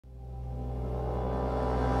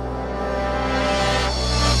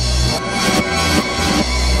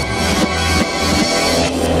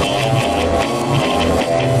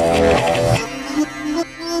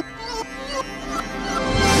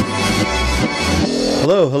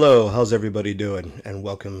Hello, hello, how's everybody doing? And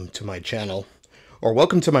welcome to my channel. Or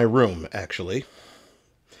welcome to my room, actually.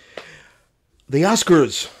 The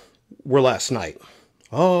Oscars were last night.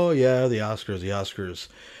 Oh yeah, the Oscars.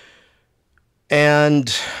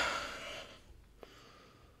 And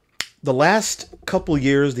the last couple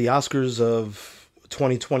years, the Oscars of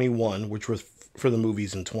 2021, which were for the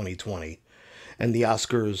movies in 2020, and the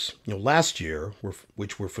Oscars, last year,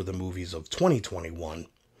 which were for the movies of 2021.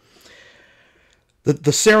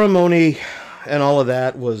 The ceremony and all of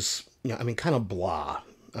that was, kind of blah.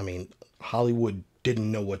 Hollywood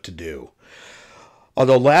didn't know what to do.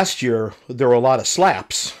 Although last year, there were a lot of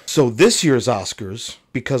slaps. So this year's Oscars,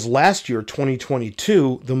 because last year,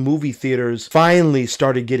 2022, the movie theaters finally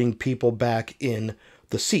started getting people back in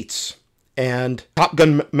the seats. And Top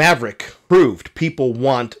Gun Maverick proved people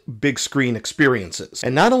want big screen experiences.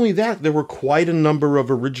 And not only that, there were quite a number of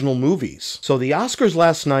original movies. So the Oscars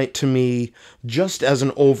last night, to me, just as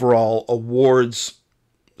an overall awards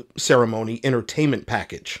ceremony entertainment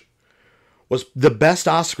package, was the best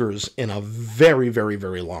Oscars in a very, very,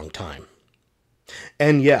 very long time.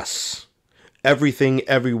 And yes, Everything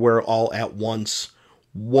Everywhere All at Once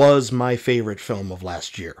was my favorite film of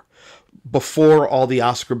last year. Before all the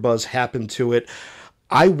Oscar buzz happened to it,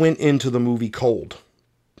 I went into the movie cold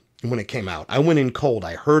when it came out. I went in cold.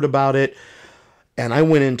 I heard about it, and I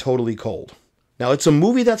went in totally cold. Now, it's a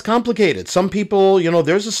movie that's complicated. Some people,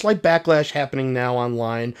 there's a slight backlash happening now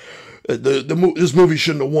online. This movie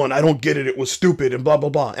shouldn't have won. I don't get it. It was stupid and blah, blah,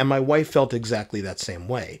 blah. And my wife felt exactly that same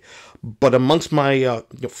way. But amongst my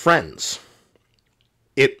friends,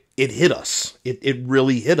 it hit us. It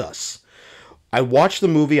really hit us. I watched the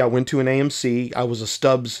movie. I went to an AMC. I was a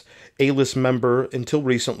Stubbs A-list member until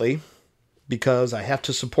recently because I have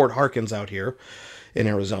to support Harkins out here in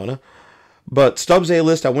Arizona. But Stubbs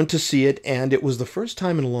A-list, I went to see it, and it was the first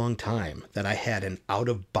time in a long time that I had an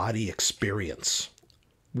out-of-body experience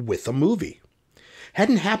with a movie.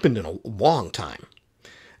 Hadn't happened in a long time.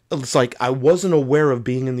 It's like I wasn't aware of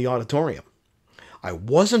being in the auditorium. I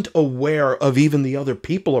wasn't aware of even the other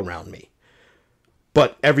people around me.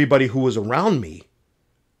 But everybody who was around me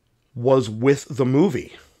was with the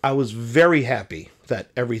movie. I was very happy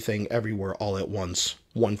that Everything Everywhere All at Once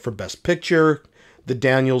won for Best Picture. The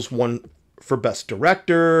Daniels won for Best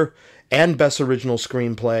Director and Best Original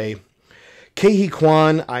Screenplay. Ke Huy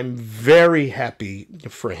Quan, I'm very happy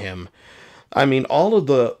for him. All of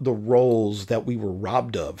the roles that we were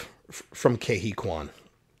robbed of from Ke Huy Quan.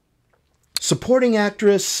 Supporting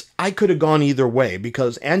actress, I could have gone either way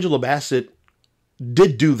because Angela Bassett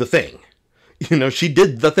did do the thing. She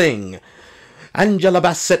did the thing. Angela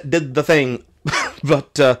Bassett did the thing.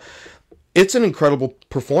 But it's an incredible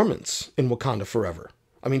performance in Wakanda Forever.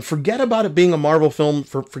 Forget about it being a Marvel film.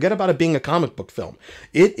 Forget about it being a comic book film.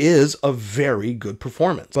 It is a very good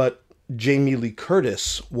performance. But Jamie Lee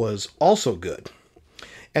Curtis was also good.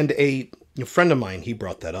 And a friend of mine, he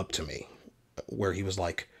brought that up to me, where he was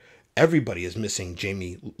like, everybody is missing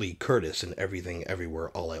Jamie Lee Curtis in Everything Everywhere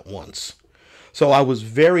All at Once. So I was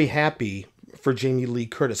very happy for Jamie Lee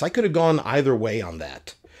Curtis. I could have gone either way on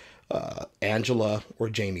that. Angela or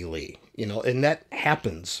Jamie Lee. And that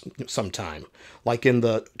happens sometime. Like in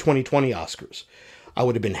the 2020 Oscars. I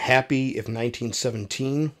would have been happy if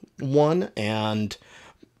 1917 won and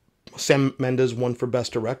Sam Mendes won for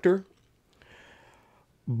Best Director.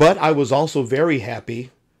 But I was also very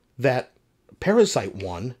happy that Parasite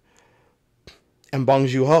won and Bong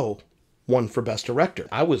Joon-ho won for Best Director.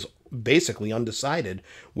 I was basically undecided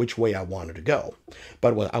which way I wanted to go.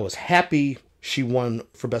 But I was happy she won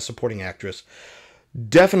for Best Supporting Actress.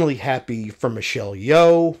 Definitely happy for Michelle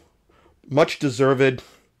Yeoh. Much deserved.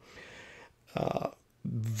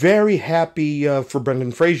 Very happy for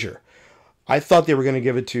Brendan Fraser. I thought they were going to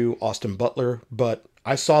give it to Austin Butler, but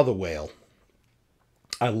I saw The Whale.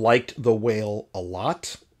 I liked The Whale a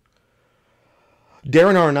lot.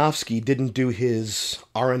 Darren Aronofsky didn't do his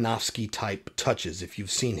Aronofsky-type touches if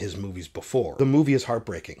you've seen his movies before. The movie is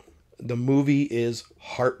heartbreaking. The movie is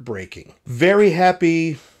heartbreaking. Very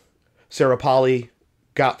happy Sarah Polley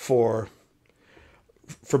got for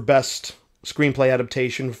Best Screenplay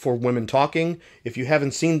Adaptation for Women Talking. If you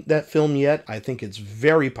haven't seen that film yet, I think it's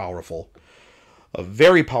very powerful. A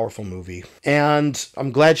very powerful movie. And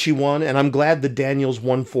I'm glad she won, and I'm glad the Daniels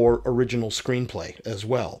won for Original Screenplay as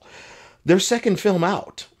well. Their second film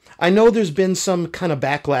out. I know there's been some kind of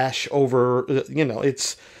backlash over,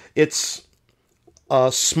 it's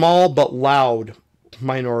a small but loud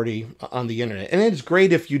minority on the internet. And it's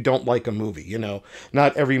great if you don't like a movie,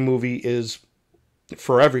 Not every movie is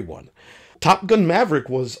for everyone. Top Gun Maverick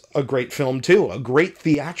was a great film too, a great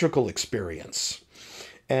theatrical experience.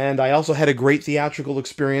 And I also had a great theatrical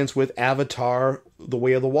experience with Avatar: The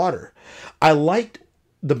Way of the Water. I liked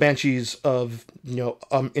the Banshees of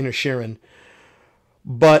Inisherin,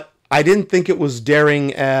 but I didn't think it was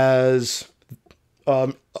daring as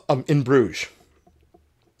In Bruges.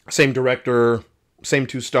 Same director, same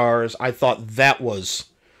 2 stars. I thought that was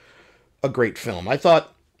a great film. I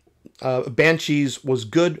thought Banshees was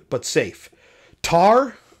good but safe.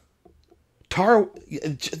 Tar,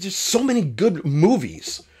 just so many good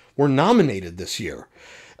movies were nominated this year.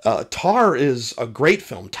 Tar is a great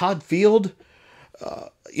film. Todd Field,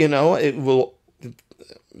 that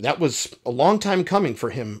was a long time coming for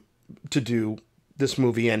him to do this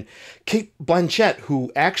movie. And Cate Blanchett,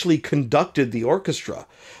 who actually conducted the orchestra.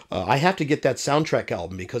 I have to get that soundtrack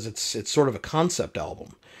album because it's sort of a concept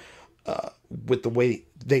album with the way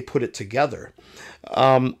they put it together.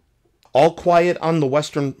 All Quiet on the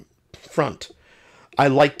Western Front. I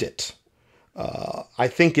liked it. I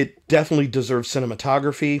think it definitely deserves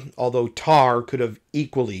cinematography, although Tar could have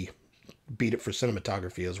equally beat it for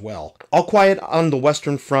cinematography as well. All Quiet on the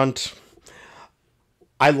Western Front,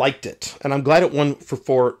 I liked it, and I'm glad it won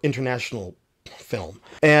for international film.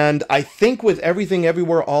 And I think with Everything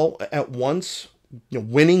Everywhere All at Once,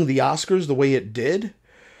 winning the Oscars the way it did,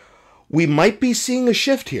 we might be seeing a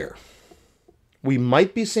shift here. We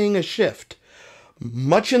might be seeing a shift.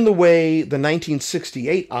 Much in the way the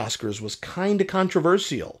 1968 Oscars was kind of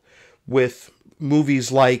controversial, with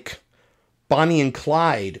movies like Bonnie and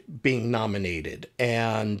Clyde being nominated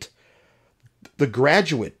and The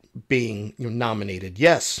Graduate being nominated.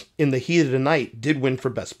 Yes, In the Heat of the Night did win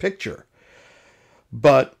for Best Picture,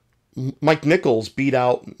 but Mike Nichols beat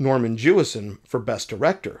out Norman Jewison for Best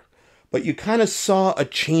Director. But you kind of saw a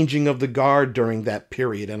changing of the guard during that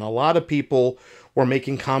period, and a lot of people were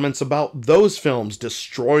making comments about those films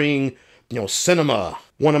destroying, cinema.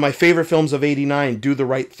 One of my favorite films of '89, Do the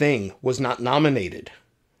Right Thing, was not nominated.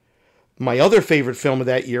 My other favorite film of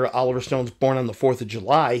that year, Oliver Stone's Born on the 4th of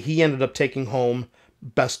July, he ended up taking home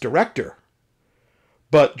Best Director.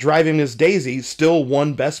 But Driving Miss Daisy still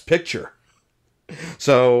won Best Picture.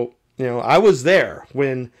 So, I was there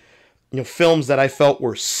when films that I felt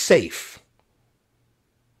were safe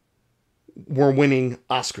were winning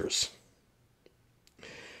Oscars.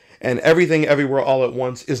 And Everything Everywhere All at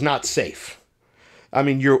Once is not safe. I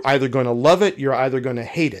mean, you're either going to love it, you're either going to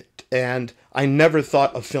hate it. And I never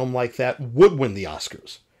thought a film like that would win the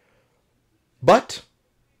Oscars. But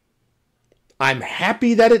I'm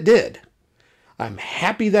happy that it did. I'm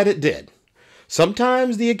happy that it did.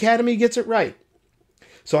 Sometimes the Academy gets it right.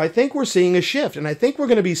 So I think we're seeing a shift, and I think we're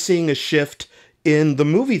going to be seeing a shift in the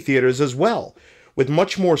movie theaters as well. With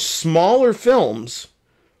much more smaller films,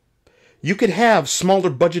 you could have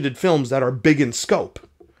smaller budgeted films that are big in scope.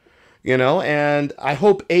 And I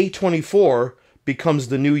hope A24 becomes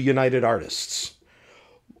the new United Artists.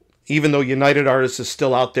 Even though United Artists is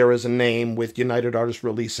still out there as a name with United Artists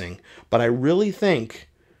releasing. But I really think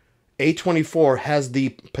A24 has the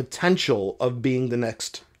potential of being the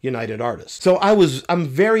next United Artists. So I'm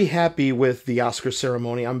very happy with the Oscar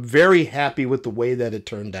ceremony. I'm very happy with the way that it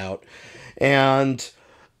turned out. And,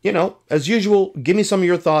 as usual, give me some of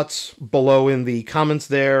your thoughts below in the comments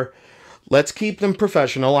there. Let's keep them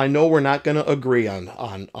professional. I know we're not going to agree on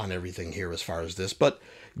everything here as far as this, but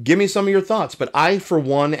give me some of your thoughts. But I, for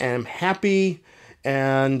one, am happy,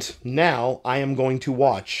 and now I am going to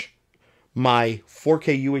watch my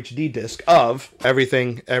 4K UHD disc of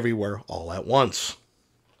Everything Everywhere All at Once.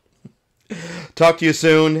 Talk to you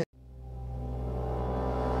soon.